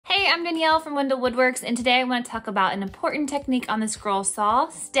I'm Danielle from Wendell Woodworks, and today I want to talk about an important technique on the scroll saw,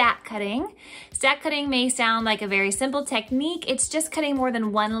 stack cutting. Stack cutting may sound like a very simple technique. It's just cutting more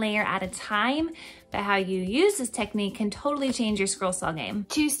than one layer at a time. But how you use this technique can totally change your scroll saw game.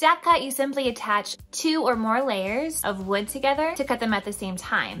 To stack cut, you simply attach 2 or more layers of wood together to cut them at the same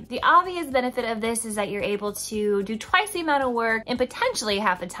time. The obvious benefit of this is that you're able to do twice the amount of work in potentially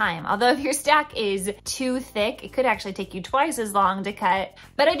half the time. Although if your stack is too thick, it could actually take you twice as long to cut.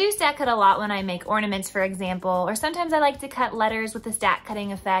 But I do stack cut a lot when I make ornaments, for example, or sometimes I like to cut letters with the stack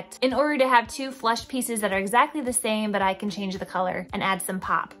cutting effect in order to have 2 flush pieces that are exactly the same, but I can change the color and add some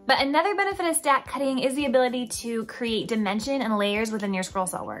pop. But another benefit of stack cutting is the ability to create dimension and layers within your scroll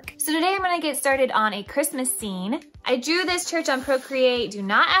saw work. So today I'm gonna get started on a Christmas scene. I drew this church on Procreate. Do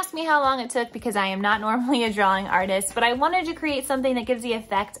not ask me how long it took because I am not normally a drawing artist, but I wanted to create something that gives the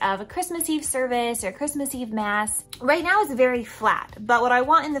effect of a Christmas Eve service or Christmas Eve mass. Right now it's very flat, but what I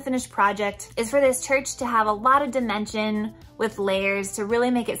want in the finished project is for this church to have a lot of dimension with layers to really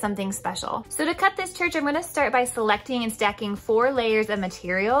make it something special. So to cut this church, I'm gonna start by selecting and stacking 4 layers of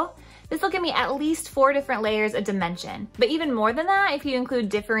material. This will give me at least 4 different layers of dimension, but even more than that if you include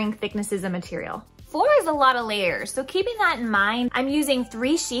differing thicknesses of material. 4 is a lot of layers, so keeping that in mind, I'm using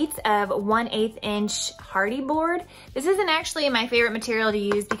 3 sheets of 1/8 inch hardy board. This isn't actually my favorite material to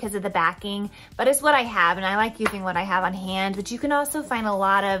use because of the backing, but it's what I have, and I like using what I have on hand, but you can also find a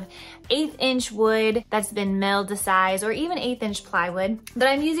lot of 1/8 inch wood that's been milled to size, or even 1/8 inch plywood. But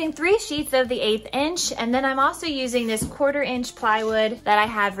I'm using 3 sheets of the 1/8 inch, and then I'm also using this 1/4 inch plywood that I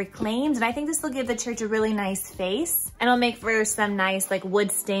have reclaimed, and I think this will give the church a really nice face, and it'll make for some nice like wood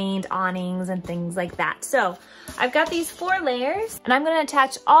stained awnings and things like that. So I've got these 4 layers, and I'm gonna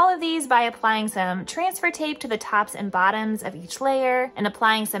attach all of these by applying some transfer tape to the tops and bottoms of each layer and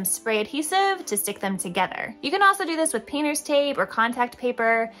applying some spray adhesive to stick them together. You can also do this with painter's tape or contact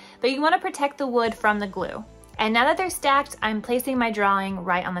paper, but you wanna protect the wood from the glue. And now that they're stacked, I'm placing my drawing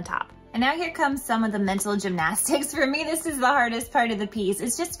right on the top. And now here comes some of the mental gymnastics. For me, this is the hardest part of the piece.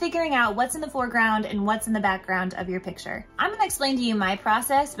 It's just figuring out what's in the foreground and what's in the background of your picture. I'm gonna explain to you my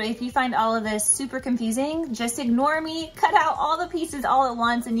process, but if you find all of this super confusing, just ignore me, cut out all the pieces all at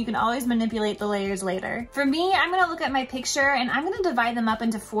once, and you can always manipulate the layers later. For me, I'm gonna look at my picture and I'm gonna divide them up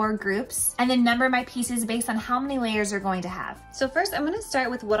into 4 groups and then number my pieces based on how many layers they're going to have. So first, I'm gonna start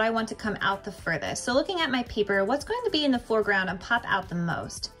with what I want to come out the furthest. So looking at my paper, what's going to be in the foreground and pop out the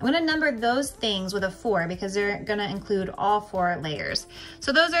most? I'm gonna number those things with a 4 because they're gonna include all 4 layers.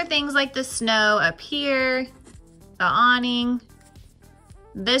 So those are things like the snow up here, the awning,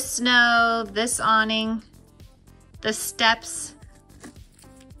 this snow, this awning, the steps,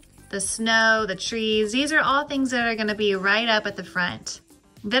 the snow, the trees. These are all things that are gonna be right up at the front.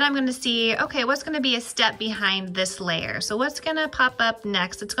 Then I'm gonna see, okay, what's gonna be a step behind this layer? So what's gonna pop up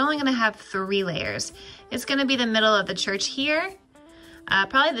next? It's only gonna have 3 layers. It's gonna be the middle of the church here,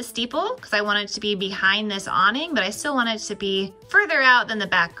 probably the steeple, because I want it to be behind this awning, but I still want it to be further out than the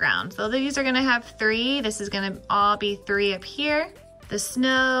background. So these are gonna have 3. This is gonna all be 3 up here. The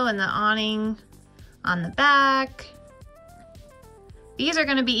snow and the awning on the back. These are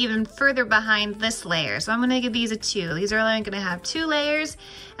gonna be even further behind this layer. So I'm gonna give these a 2. These are only gonna have 2 layers.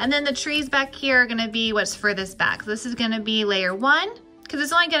 And then the trees back here are gonna be what's furthest back. So this is gonna be layer 1, because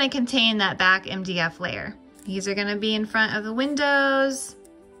it's only gonna contain that back MDF layer. These are gonna be in front of the windows.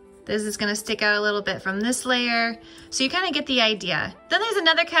 This is gonna stick out a little bit from this layer. So you kind of get the idea. Then there's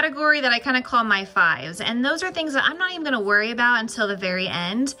another category that I kind of call my 5s. And those are things that I'm not even gonna worry about until the very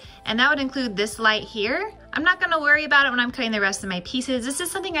end. And that would include this light here. I'm not gonna worry about it when I'm cutting the rest of my pieces. This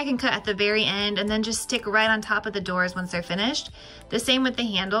is something I can cut at the very end and then just stick right on top of the doors once they're finished. The same with the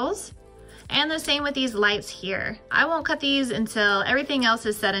handles. And the same with these lights here. I won't cut these until everything else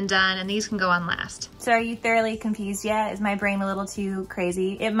is said and done, and these can go on last. So are you thoroughly confused yet? Is my brain a little too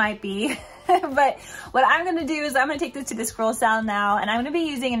crazy? It might be. But what I'm gonna do is I'm gonna take this to the scroll saw now, and I'm gonna be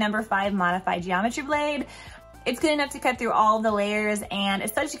using a number 5 modified geometry blade. It's good enough to cut through all the layers, and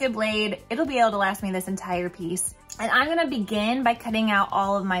it's such a good blade, it'll be able to last me this entire piece. And I'm gonna begin by cutting out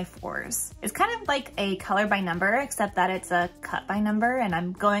all of my 4s. It's kind of like a color by number, except that it's a cut by number, and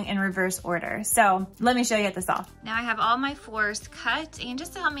I'm going in reverse order. So let me show you at the saw. Now I have all my 4s cut, and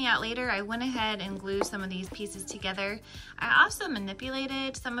just to help me out later, I went ahead and glued some of these pieces together. I also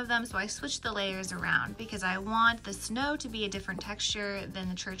manipulated some of them, so I switched the layers around because I want the snow to be a different texture than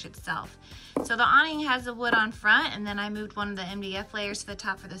the church itself. So the awning has the wood on front, and then I moved one of the MDF layers to the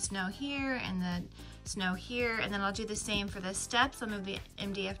top for the snow here, and the snow here, and then I'll do the same for the steps. I'll move the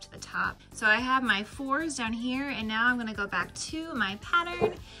MDF to the top. So I have my 4s down here, and now I'm gonna go back to my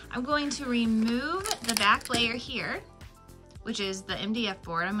pattern. I'm going to remove the back layer here, which is the MDF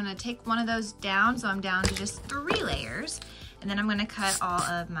board. I'm gonna take one of those down, so I'm down to just 3 layers, and then I'm gonna cut all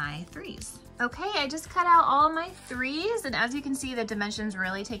of my 3s. Okay, I just cut out all my 3s, and as you can see, the dimensions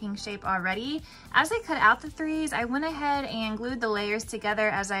really taking shape already. As I cut out the 3s, I went ahead and glued the layers together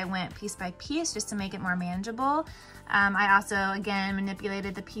as I went piece by piece, just to make it more manageable. I also, again,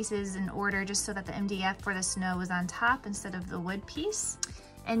 manipulated the pieces in order just so that the MDF for the snow was on top instead of the wood piece.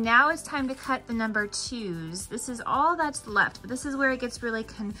 And now it's time to cut the number 2s. This is all that's left, but this is where it gets really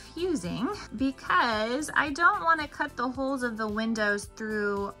confusing because I don't want to cut the holes of the windows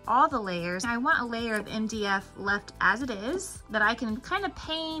through all the layers. I want a layer of MDF left as it is that I can kind of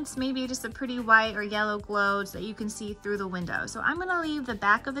paint maybe just a pretty white or yellow glow so that you can see through the window. So I'm gonna leave the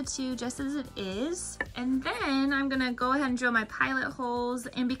back of the 2 just as it is. And then I'm gonna go ahead and drill my pilot holes.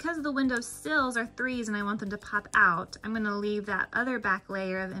 And because the window sills are 3s and I want them to pop out, I'm gonna leave that other back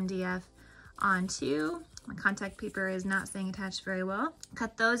layer of MDF on 2. My contact paper is not staying attached very well.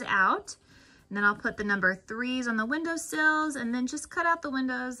 Cut those out, and then I'll put the number 3s on the window sills and then just cut out the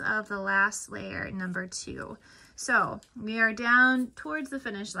windows of the last layer, number 2. So we are down towards the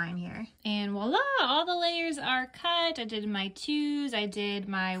finish line here. And voila, all the layers are cut. I did my 2s, I did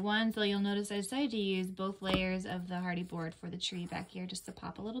my 1s, so you'll notice I decided to use both layers of the hardy board for the tree back here just to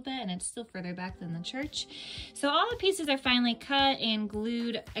pop a little bit, and it's still further back than the church. So all the pieces are finally cut and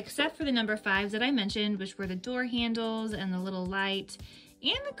glued, except for the number 5s that I mentioned, which were the door handles and the little light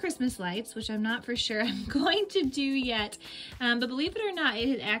and the Christmas lights, which I'm not for sure I'm going to do yet. But believe it or not, it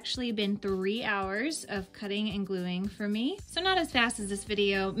had actually been 3 hours of cutting and gluing for me. So not as fast as this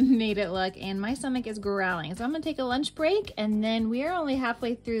video made it look, and my stomach is growling. So I'm gonna take a lunch break, and then we are only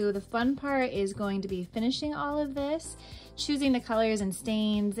halfway through. The fun part is going to be finishing all of this, choosing the colors and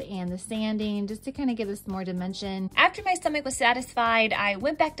stains and the sanding just to kind of give us more dimension. After my stomach was satisfied, I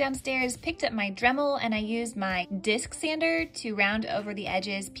went back downstairs, picked up my Dremel, and I used my disc sander to round over the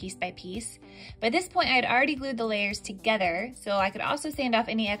edges piece by piece. By this point, I had already glued the layers together, so I could also sand off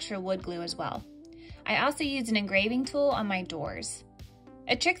any extra wood glue as well. I also used an engraving tool on my doors.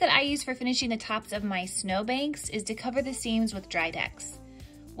 A trick that I use for finishing the tops of my snowbanks is to cover the seams with dry decks.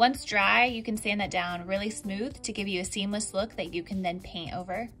 Once dry, you can sand that down really smooth to give you a seamless look that you can then paint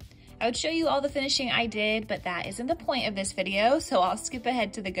over. I would show you all the finishing I did, but that isn't the point of this video, so I'll skip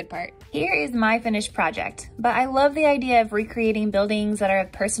ahead to the good part. Here is my finished project, but I love the idea of recreating buildings that are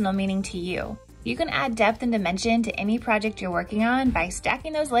of personal meaning to you. You can add depth and dimension to any project you're working on by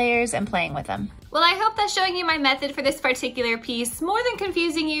stacking those layers and playing with them. Well, I hope that showing you my method for this particular piece, more than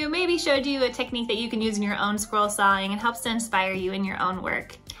confusing you, maybe showed you a technique that you can use in your own scroll sawing and helps to inspire you in your own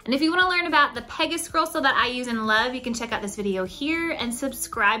work. And if you want to learn about the Pegasus scroll saw that I use and love, you can check out this video here and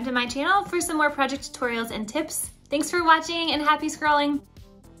subscribe to my channel for some more project tutorials and tips. Thanks for watching and happy scrolling!